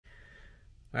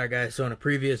Alright guys, so in a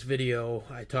previous video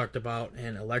I talked about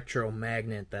an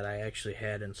electromagnet that I actually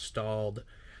had installed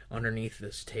underneath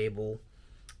this table,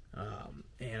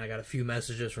 and I got a few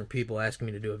messages from people asking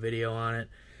me to do a video on it.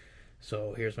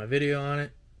 So here's my video on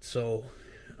it. So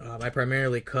I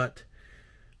primarily cut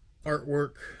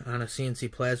artwork on a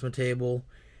CNC plasma table,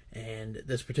 and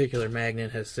this particular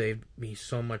magnet has saved me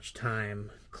so much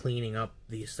time cleaning up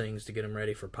these things to get them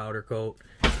ready for powder coat.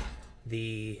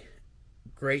 The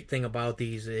great thing about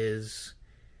these is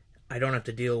I don't have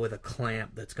to deal with a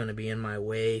clamp that's going to be in my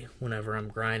way whenever I'm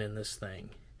grinding this thing.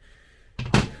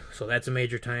 So that's a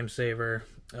major time saver.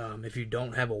 If you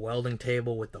don't have a welding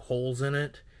table with the holes in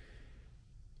it,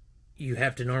 you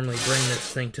have to normally bring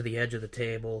this thing to the edge of the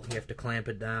table. You have to clamp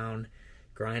it down,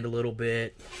 grind a little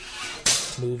bit,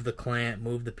 move the clamp,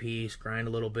 move the piece, grind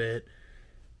a little bit.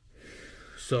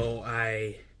 So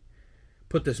I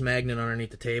put this magnet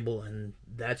underneath the table, and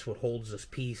that's what holds this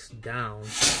piece down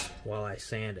while I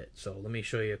sand it. So let me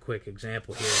show you a quick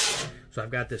example here. So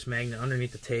I've got this magnet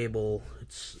underneath the table.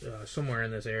 It's somewhere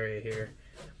in this area here.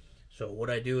 So what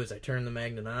I do is I turn the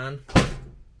magnet on.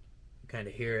 You kind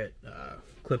of hear it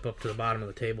clip up to the bottom of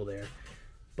the table there.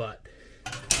 But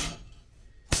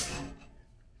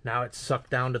now it's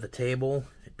sucked down to the table.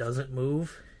 It doesn't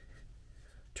move.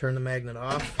 Turn the magnet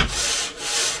off.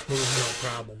 Moves no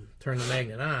problem. Turn the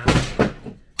magnet on.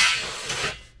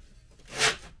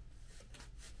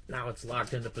 Now it's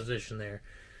locked into position there.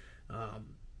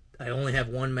 I only have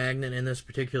one magnet in this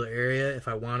particular area. If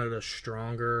I wanted a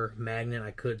stronger magnet,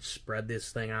 I could spread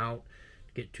this thing out,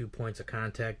 get 2 points of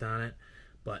contact on it.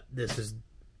 But this is,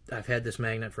 I've had this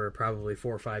magnet for probably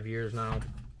 4 or 5 years now.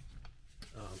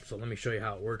 So let me show you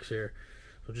how it works here.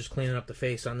 So just cleaning up the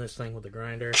face on this thing with the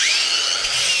grinder.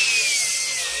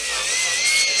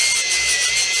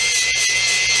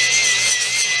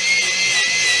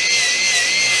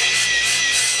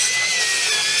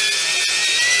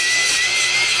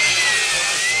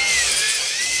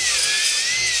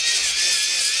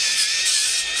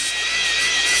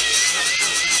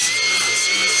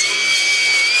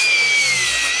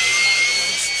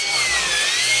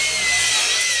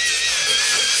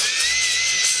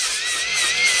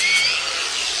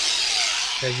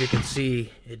 As you can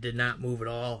see, it did not move at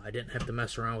all. I didn't have to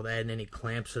mess around with adding any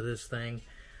clamps to this thing.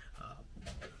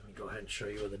 Let me go ahead and show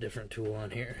you with a different tool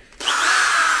on here.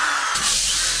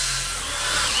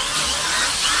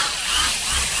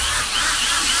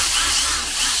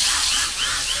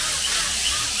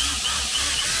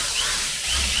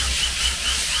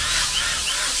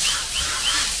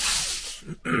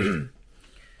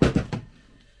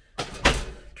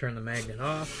 Turn the magnet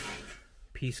off.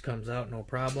 Piece comes out no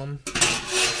problem.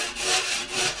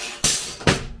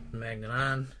 Magnet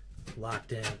on,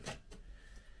 locked in.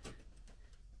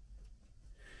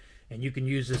 And you can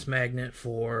use this magnet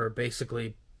for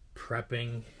basically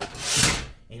prepping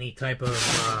any type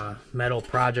of metal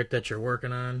project that you're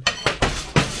working on.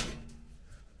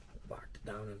 Locked it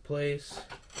down in place.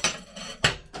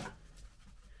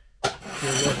 If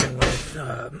you're working with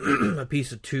a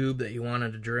piece of tube that you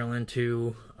wanted to drill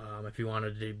into, if you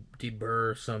wanted to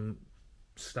deburr some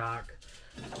stock,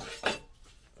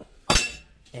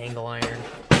 angle iron,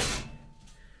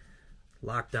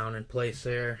 locked down in place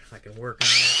there. I can work on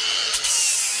it.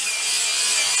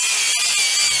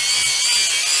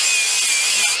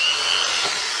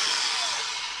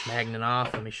 Magnet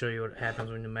off. Let me show you what happens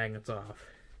when the magnet's off.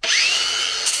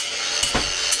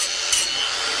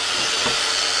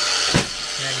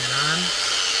 Magnet on.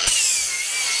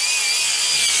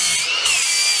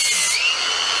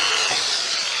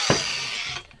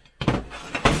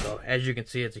 As you can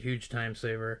see, it's a huge time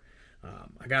saver.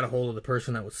 I got a hold of the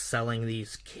person that was selling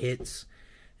these kits,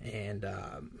 and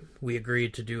we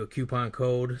agreed to do a coupon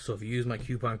code. So if you use my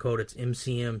coupon code, it's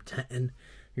MCM10.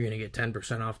 You're going to get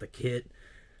 10% off the kit.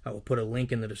 I will put a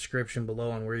link in the description below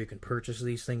on where you can purchase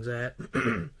these things at.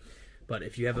 But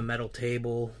if you have a metal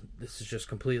table, this is just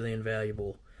completely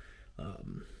invaluable.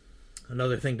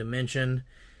 Another thing to mention,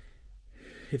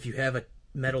 if you have a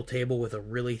metal table with a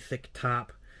really thick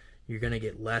top, you're going to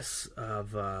get less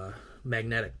of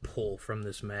magnetic pull from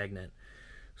this magnet.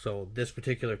 So this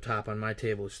particular top on my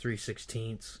table is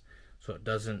 3/16, so it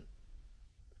doesn't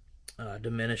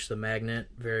diminish the magnet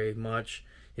very much.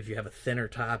 If you have a thinner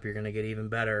top, you're going to get even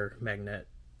better magnet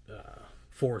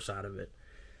force out of it.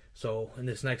 So in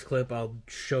this next clip, I'll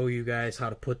show you guys how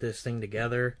to put this thing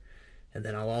together, and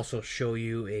then I'll also show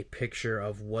you a picture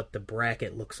of what the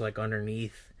bracket looks like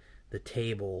underneath the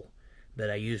table that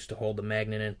I use to hold the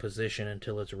magnet in position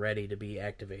until it's ready to be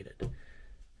activated.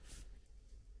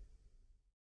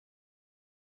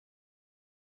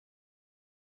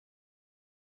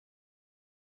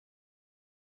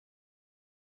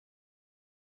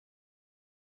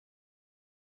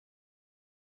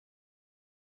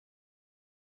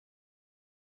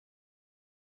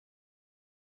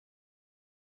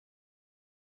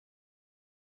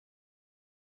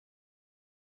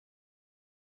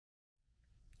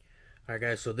 Alright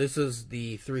guys, so this is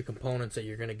the 3 components that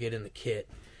you're going to get in the kit.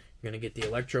 You're going to get the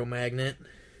electromagnet,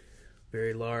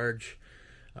 very large.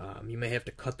 You may have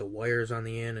to cut the wires on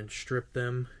the end and strip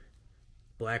them.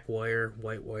 Black wire,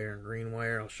 white wire, and green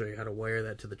wire. I'll show you how to wire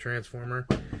that to the transformer.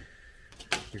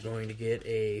 You're going to get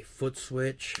a foot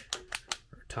switch,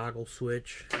 or toggle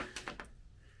switch,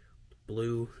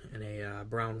 blue and a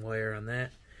brown wire on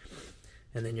that.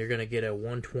 And then you're going to get a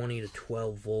 120 to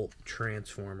 12 volt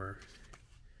transformer.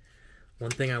 One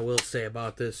thing I will say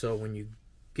about this, so when you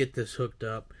get this hooked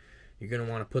up, you're going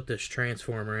to want to put this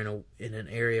transformer in an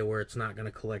area where it's not going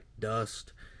to collect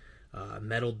dust.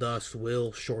 Metal dust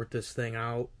will short this thing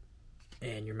out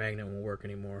and your magnet won't work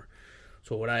anymore.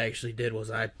 So what I actually did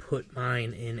was I put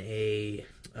mine in a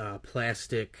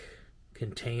plastic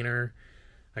container.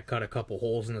 I cut a couple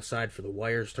holes in the side for the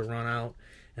wires to run out,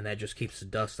 and that just keeps the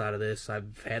dust out of this.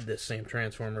 I've had this same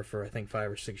transformer for I think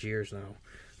 5 or 6 years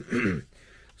now.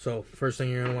 So first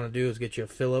thing you're going to want to do is get you a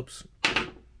Phillips.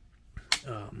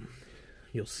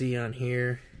 You'll see on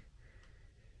here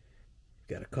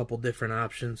got a couple different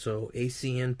options. So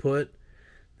AC input,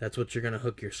 that's what you're going to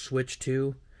hook your switch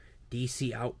to.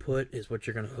 DC output is what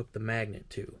you're going to hook the magnet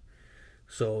to.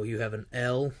 So you have an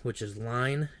L, which is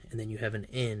line, and then you have an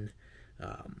N,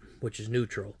 which is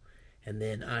neutral. And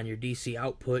then on your DC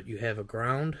output, you have a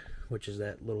ground, which is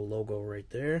that little logo right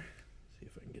there. See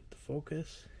if I can get the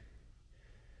focus.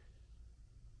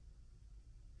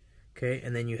 Okay,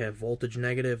 and then you have voltage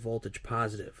negative, voltage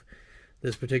positive.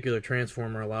 This particular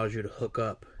transformer allows you to hook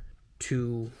up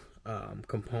 2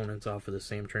 components off of the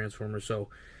same transformer. So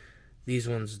these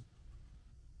ones,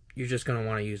 you're just going to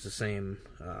want to use the same,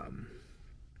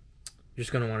 you're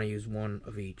just going to want to use one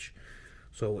of each.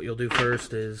 So what you'll do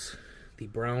first is the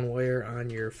brown wire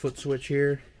on your foot switch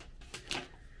here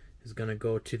is going to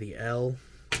go to the L.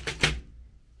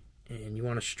 And you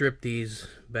want to strip these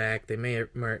back. They may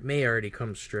already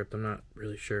come stripped. I'm not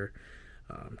really sure.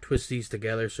 Twist these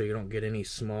together so you don't get any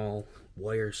small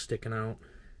wires sticking out.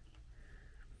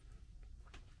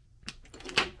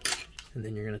 And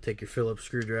then you're going to take your Phillips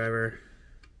screwdriver,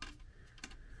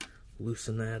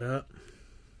 loosen that up.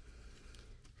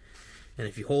 And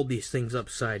if you hold these things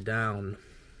upside down,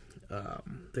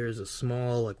 there's a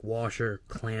small like washer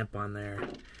clamp on there.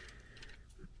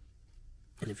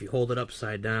 And if you hold it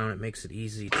upside down, it makes it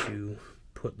easy to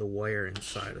put the wire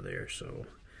inside of there. So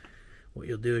what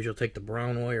you'll do is you'll take the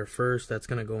brown wire first. That's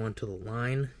going to go into the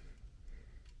line.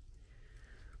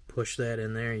 Push that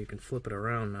in there. You can flip it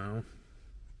around now.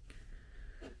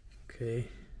 Okay.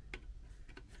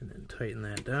 And then tighten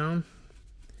that down.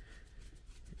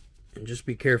 And just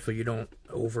be careful you don't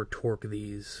over torque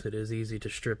these. It is easy to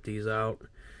strip these out.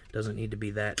 It doesn't need to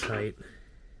be that tight.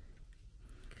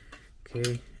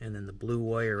 Okay, and then the blue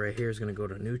wire right here is going to go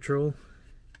to neutral.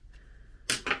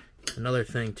 Another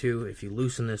thing too, if you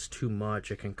loosen this too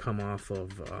much, it can come off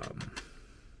of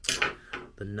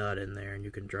the nut in there and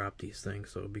you can drop these things,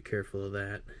 so be careful of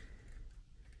that.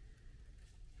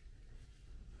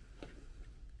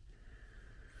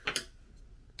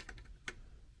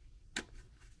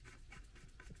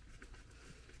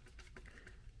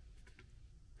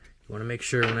 You want to make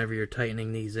sure whenever you're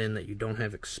tightening these in that you don't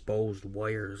have exposed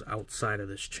wires outside of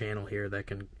this channel here that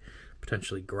can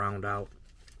potentially ground out.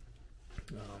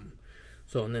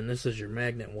 And then this is your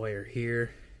magnet wire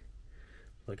here.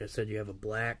 Like I said, you have a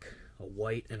black, a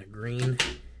white, and a green.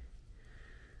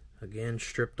 Again,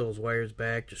 strip those wires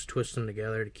back, just twist them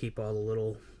together to keep all the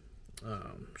little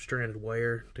stranded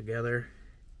wire together.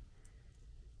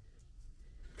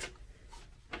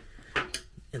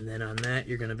 And then on that,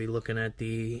 you're going to be looking at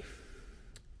the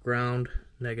ground,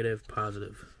 negative,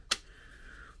 positive.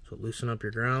 So loosen up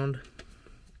your ground.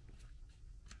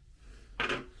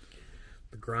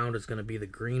 The ground is going to be the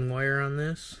green wire on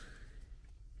this.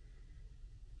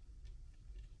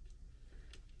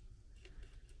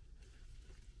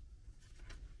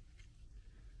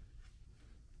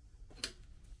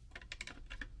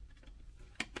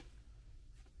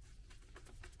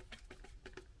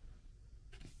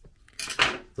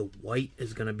 The white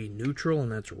is going to be neutral,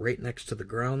 and that's right next to the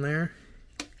ground there.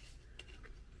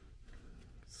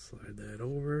 Slide that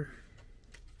over.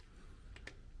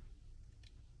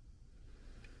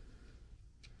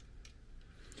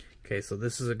 Okay, so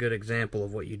this is a good example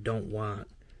of what you don't want.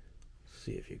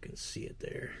 See if you can see it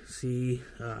there. See,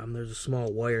 there's a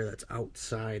small wire that's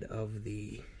outside of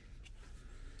the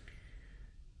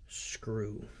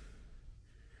screw.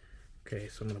 Okay,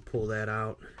 so I'm going to pull that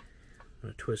out. I'm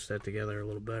going to twist that together a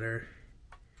little better.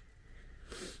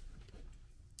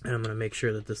 And I'm going to make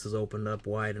sure that this is opened up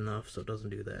wide enough so it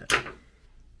doesn't do that.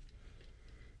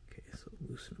 Okay, so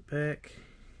loosen it back.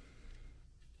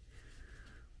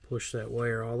 push that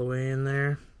wire all the way in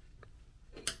there.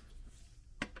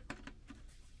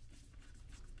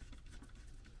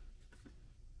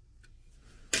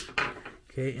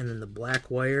 Okay, and then the black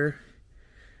wire,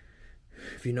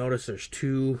 if you notice there's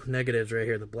two negatives right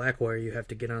here. The black wire you have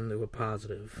to get onto a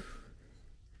positive.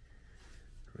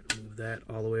 Move that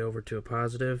all the way over to a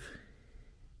positive.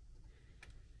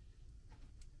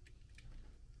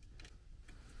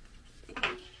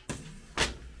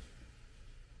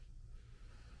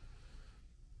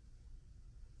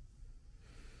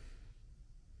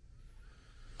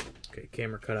 Okay,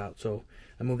 camera cut out. So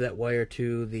I move that wire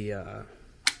to the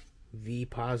V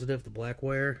positive, the black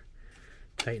wire.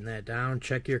 Tighten that down.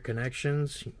 Check your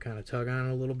connections. You can kind of tug on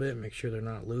it a little bit. Make sure they're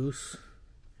not loose.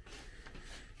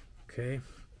 Okay.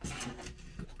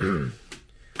 And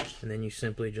then you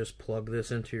simply just plug this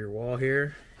into your wall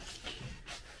here.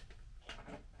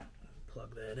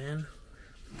 Plug that in.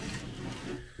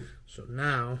 So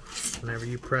now, whenever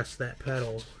you press that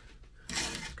pedal,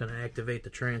 it's going to activate the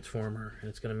transformer, and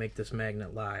it's going to make this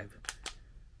magnet live.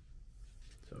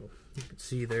 So you can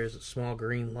see there's a small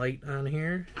green light on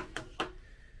here.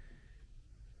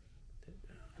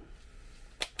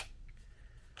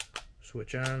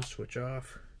 Switch on, switch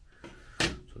off.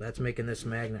 So that's making this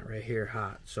magnet right here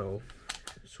hot. So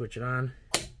switch it on,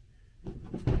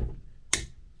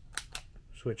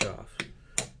 switch off,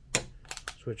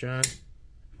 switch on,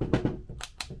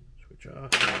 switch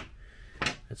off.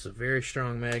 That's a very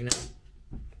strong magnet.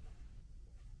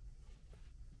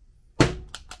 So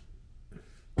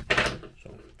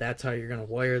that's how you're going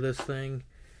to wire this thing.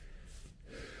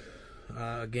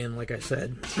 Again, like I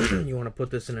said, you want to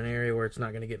put this in an area where it's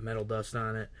not going to get metal dust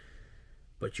on it,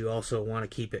 but you also want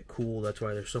to keep it cool. That's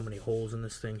why there's so many holes in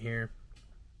this thing here.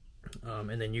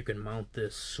 And then you can mount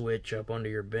this switch up under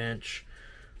your bench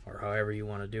or however you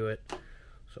want to do it.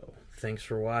 So thanks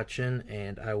for watching,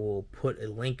 and I will put a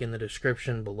link in the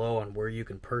description below on where you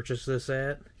can purchase this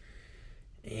at,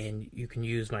 and you can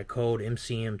use my code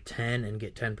MCM10 and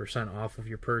get 10% off of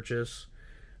your purchase.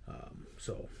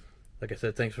 So like I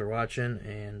said, thanks for watching,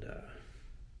 and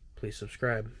please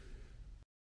subscribe.